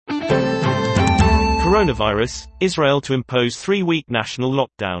Coronavirus, Israel to impose 3-week national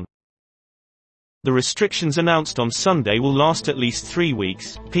lockdown. The restrictions announced on Sunday will last at least 3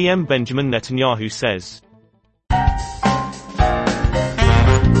 weeks, PM Benjamin Netanyahu says.